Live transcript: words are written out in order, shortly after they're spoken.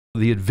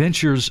The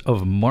Adventures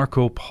of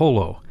Marco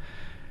Polo.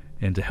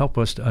 And to help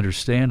us to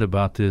understand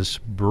about this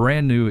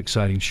brand new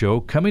exciting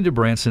show coming to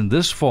Branson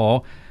this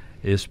fall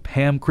is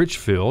Pam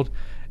Critchfield,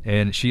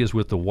 and she is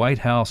with the White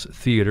House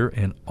Theater.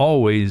 And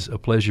always a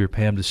pleasure,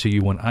 Pam, to see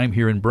you when I'm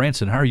here in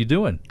Branson. How are you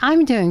doing?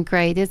 I'm doing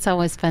great. It's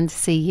always fun to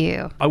see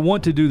you. I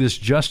want to do this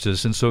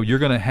justice, and so you're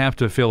going to have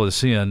to fill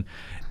us in.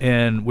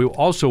 And we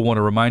also want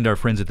to remind our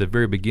friends at the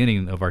very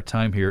beginning of our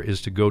time here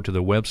is to go to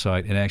the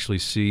website and actually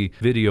see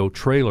video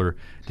trailer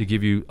to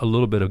give you a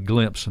little bit of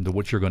glimpse into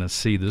what you're going to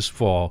see this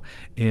fall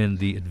in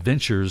the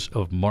Adventures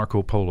of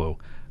Marco Polo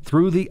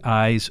through the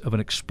eyes of an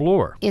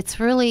explorer. It's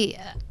really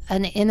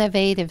an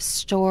innovative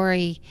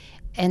story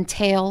and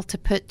tale to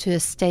put to a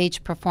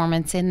stage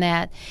performance, in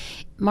that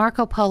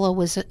Marco Polo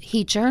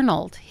he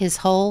journaled his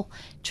whole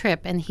trip,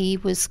 and he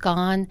was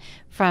gone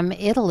from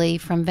Italy,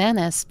 from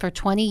Venice, for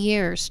 20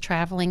 years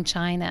traveling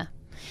China.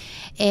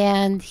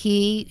 And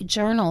he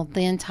journaled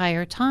the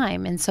entire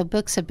time. And so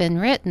books have been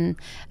written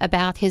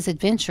about his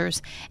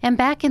adventures. And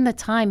back in the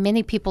time,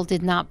 many people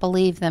did not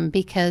believe them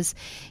because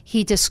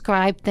he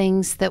described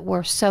things that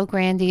were so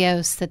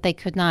grandiose that they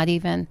could not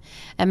even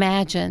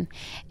imagine.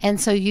 And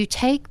so you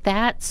take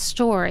that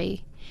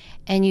story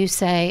and you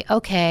say,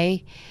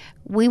 okay,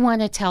 we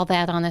want to tell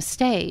that on a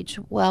stage.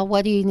 Well,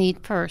 what do you need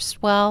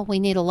first? Well, we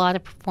need a lot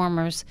of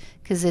performers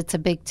because it's a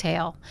big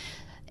tale.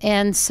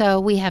 And so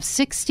we have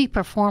 60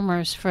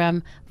 performers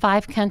from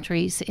 5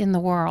 countries in the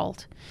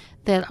world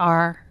that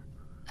are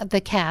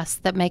the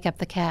cast, that make up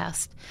the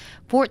cast,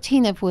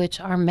 14 of which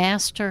are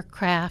master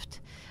craft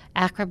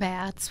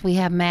acrobats. We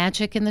have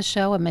magic in the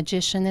show, a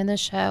magician in the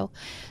show.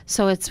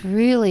 So it's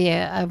really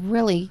a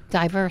really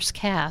diverse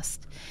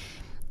cast.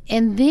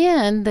 And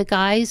then the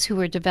guys who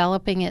were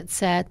developing it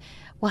said,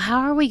 well, how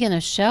are we going to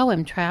show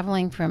him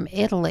traveling from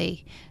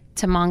Italy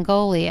to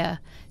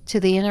Mongolia to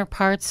the inner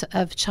parts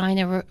of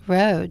China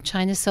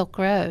Silk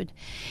Road?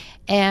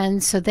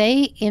 And so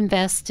they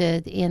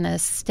invested in a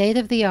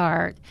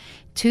state-of-the-art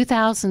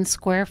 2,000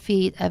 square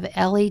feet of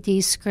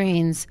LED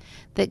screens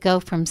that go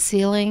from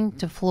ceiling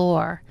to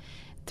floor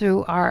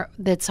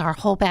that's our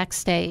whole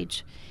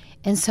backstage.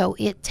 And so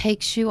it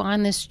takes you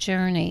on this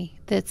journey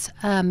that's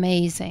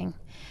amazing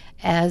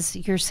as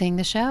you're seeing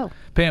the show.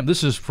 Pam,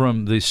 this is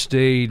from the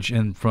stage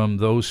and from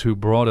those who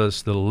brought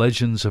us the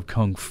Legends of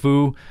Kung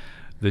Fu.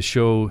 The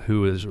show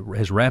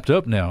has wrapped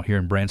up now here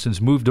in Branson.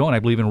 It's moved on, I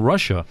believe, in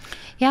Russia.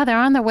 Yeah, they're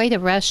on their way to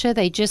Russia.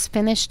 They just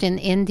finished in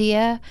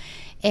India,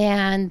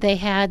 and they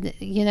had,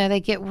 they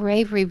get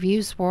rave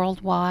reviews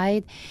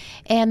worldwide.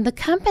 And the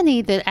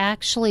company that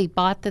actually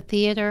bought the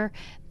theater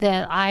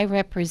that I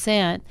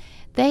represent,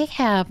 they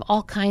have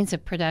all kinds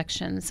of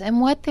productions.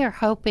 And what they're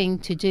hoping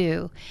to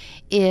do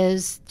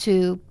is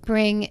to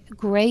bring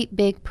great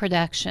big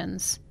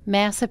productions,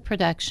 massive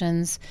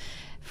productions,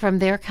 from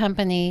their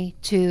company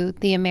to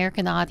the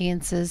American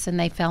audiences, and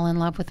they fell in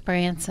love with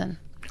Branson.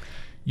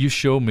 You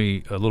showed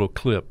me a little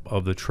clip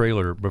of the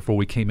trailer before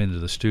we came into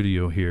the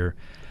studio here,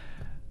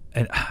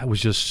 and I was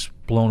just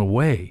blown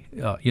away,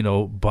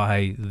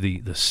 by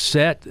the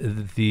set,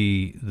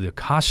 the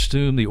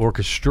costume, the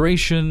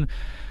orchestration,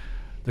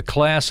 the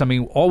class. I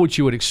mean, all what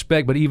you would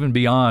expect, but even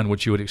beyond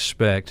what you would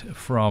expect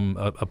from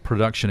a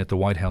production at the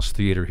White House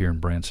Theater here in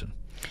Branson.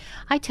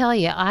 I tell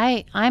you,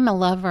 I'm a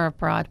lover of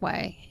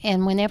Broadway,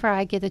 and whenever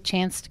I get a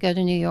chance to go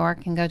to New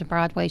York and go to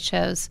Broadway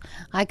shows,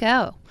 I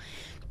go.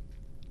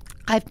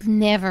 I've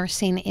never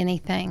seen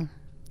anything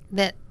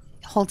that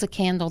holds a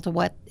candle to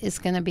what is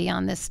going to be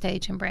on this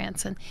stage in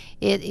Branson.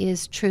 It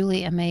is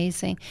truly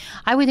amazing.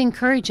 I would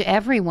encourage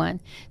everyone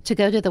to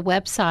go to the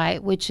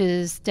website, which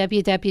is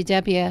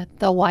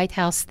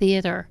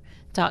www.thewhitehousetheater.com.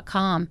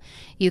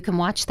 You can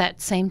watch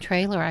that same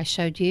trailer I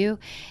showed you,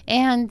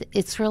 and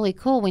it's really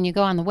cool. When you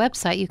go on the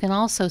website, you can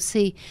also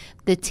see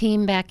the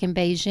team back in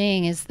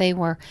Beijing as they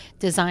were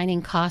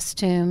designing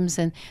costumes,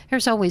 and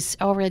there's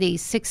already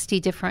 60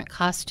 different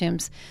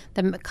costumes.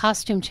 The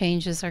costume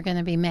changes are going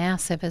to be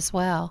massive as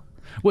well.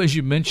 Well, as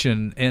you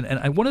mentioned,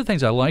 and one of the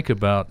things I like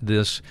about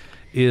this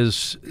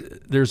is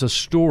there's a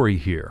story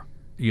here.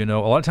 A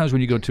lot of times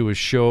when you go to a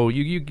show,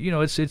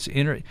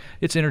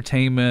 it's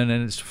entertainment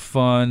and it's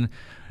fun.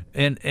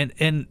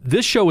 And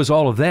this show is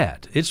all of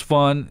that. It's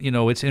fun,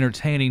 it's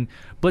entertaining,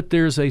 but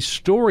there's a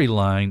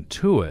storyline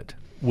to it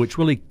which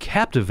really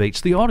captivates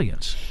the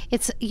audience.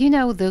 It's,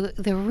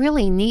 the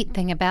really neat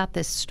thing about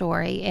this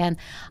story, and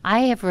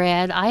I have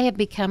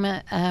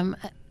become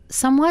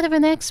somewhat of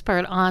an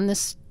expert on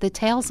the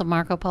tales of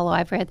Marco Polo.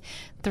 I've read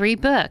 3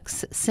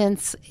 books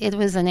since it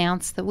was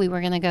announced that we were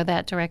going to go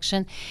that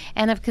direction,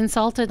 and have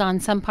consulted on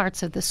some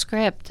parts of the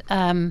script.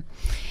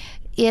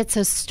 It's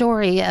a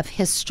story of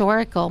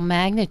historical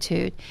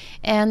magnitude,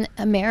 and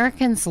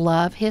Americans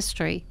love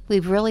history.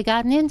 We've really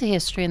gotten into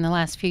history in the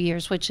last few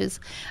years, which is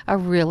a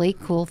really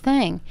cool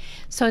thing.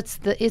 So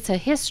it's a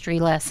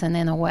history lesson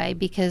in a way,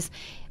 because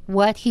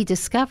what he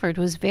discovered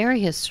was very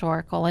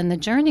historical, and the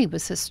journey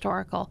was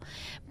historical.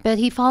 But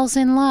he falls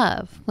in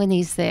love when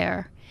he's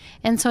there.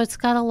 And so it's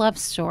got a love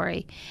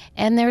story.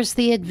 And there's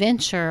the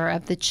adventure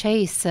of the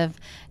chase of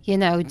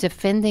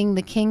defending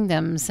the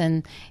kingdoms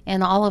and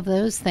all of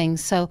those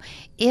things. So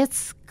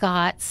it's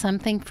got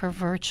something for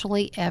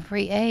virtually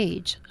every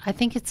age. I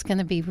think it's going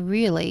to be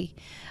really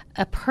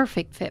a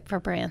perfect fit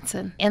for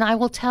Branson. And I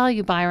will tell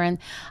you, Byron,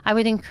 I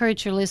would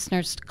encourage your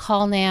listeners to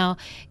call now,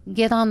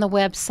 get on the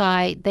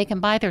website. They can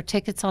buy their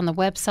tickets on the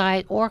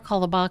website or call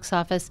the box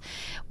office.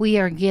 We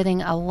are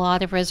getting a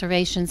lot of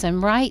reservations.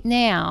 And right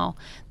now,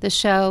 the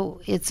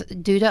show, it's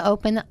due to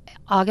open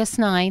August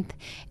 9th,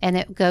 and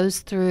it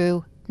goes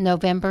through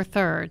November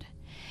 3rd.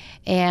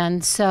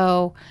 And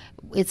so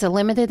it's a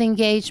limited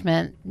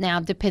engagement. Now,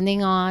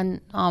 depending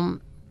on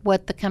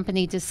what the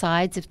company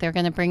decides, if they're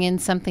going to bring in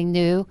something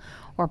new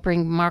or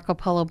bring Marco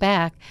Polo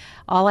back,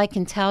 all I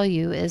can tell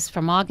you is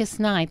from August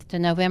 9th to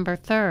November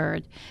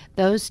 3rd,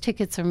 those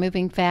tickets are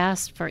moving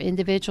fast for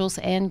individuals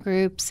and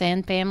groups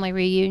and family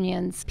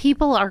reunions.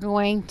 People are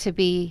going to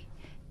be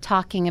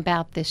talking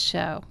about this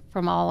show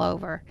from all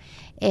over,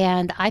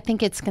 and I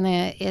think it's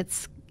gonna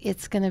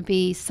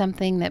be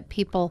something that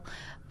people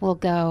will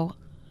go,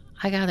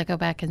 I got to go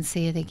back and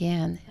see it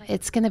again.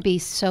 It's going to be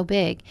so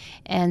big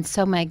and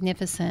so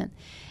magnificent.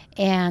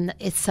 And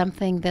it's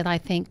something that I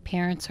think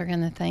parents are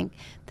going to think,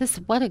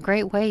 what a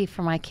great way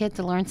for my kid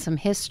to learn some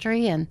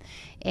history, and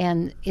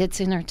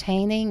it's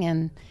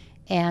entertaining,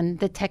 and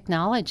the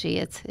technology.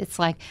 It's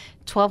like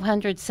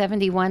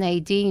 1271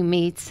 AD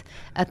meets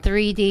a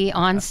 3D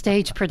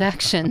on-stage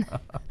production.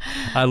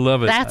 I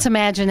love it. That's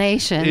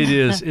imagination. It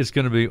is. It's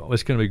going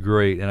to be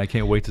great, and I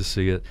can't wait to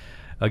see it.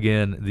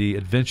 Again, The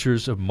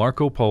Adventures of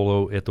Marco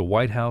Polo at the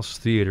White House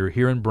Theater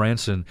here in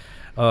Branson.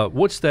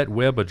 What's that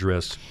web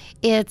address?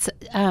 It's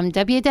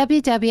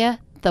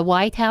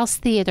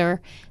www.thewhitehousetheater,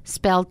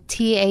 spelled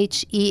THEATRE.com.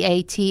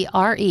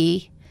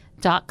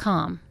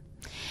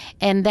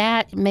 And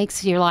that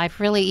makes your life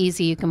really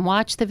easy. You can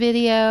watch the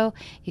video,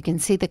 you can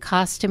see the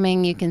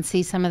costuming, you can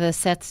see some of the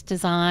sets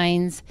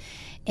designs,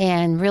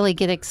 and really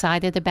get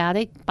excited about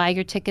it. Buy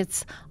your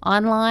tickets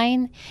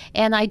online.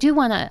 And I do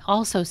want to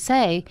also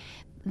say,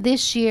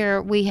 this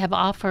year we have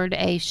offered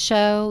a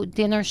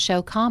dinner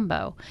show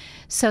combo.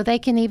 So they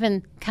can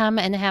even come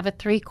and have a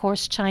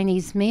 3-course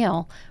Chinese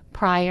meal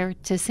prior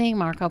to seeing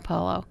Marco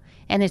Polo.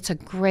 And it's a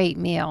great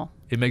meal.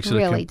 It makes it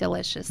really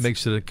delicious.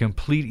 Makes it a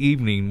complete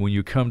evening when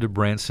you come to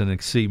Branson and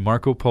see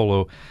Marco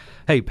Polo.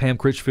 Hey, Pam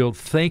Critchfield,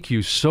 thank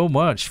you so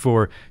much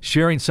for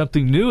sharing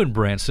something new in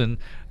Branson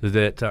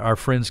that our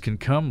friends can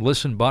come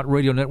listen. Bot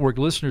Radio Network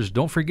listeners,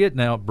 don't forget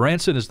now,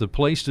 Branson is the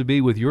place to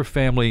be with your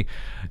family.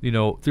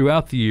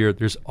 Throughout the year,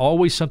 there's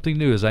always something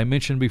new. As I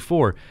mentioned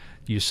before,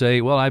 you say,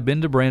 well, I've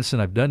been to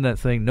Branson, I've done that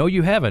thing. No,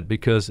 you haven't,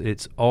 because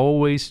it's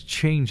always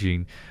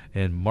changing.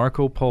 And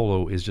Marco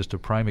Polo is just a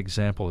prime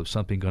example of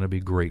something going to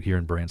be great here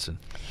in Branson.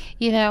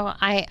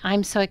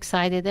 I'm so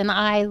excited, and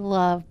I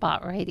love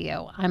Bot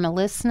Radio. I'm a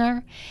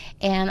listener,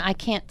 and I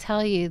can't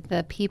tell you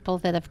the people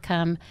that have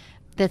come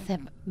that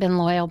have been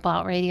loyal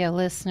Bot Radio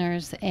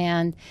listeners,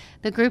 and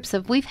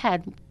we've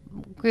had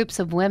groups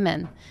of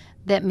women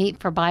that meet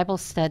for Bible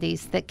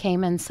studies that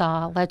came and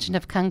saw Legend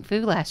of Kung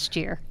Fu last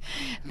year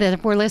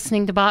that were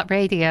listening to Bot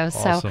Radio.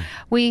 Awesome. So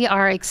we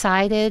are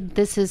excited.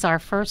 This is our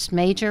first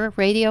major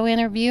radio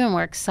interview, and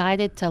we're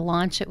excited to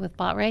launch it with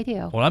Bot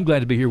Radio. Well, I'm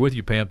glad to be here with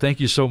you, Pam. Thank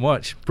you so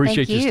much.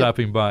 Appreciate you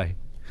stopping by.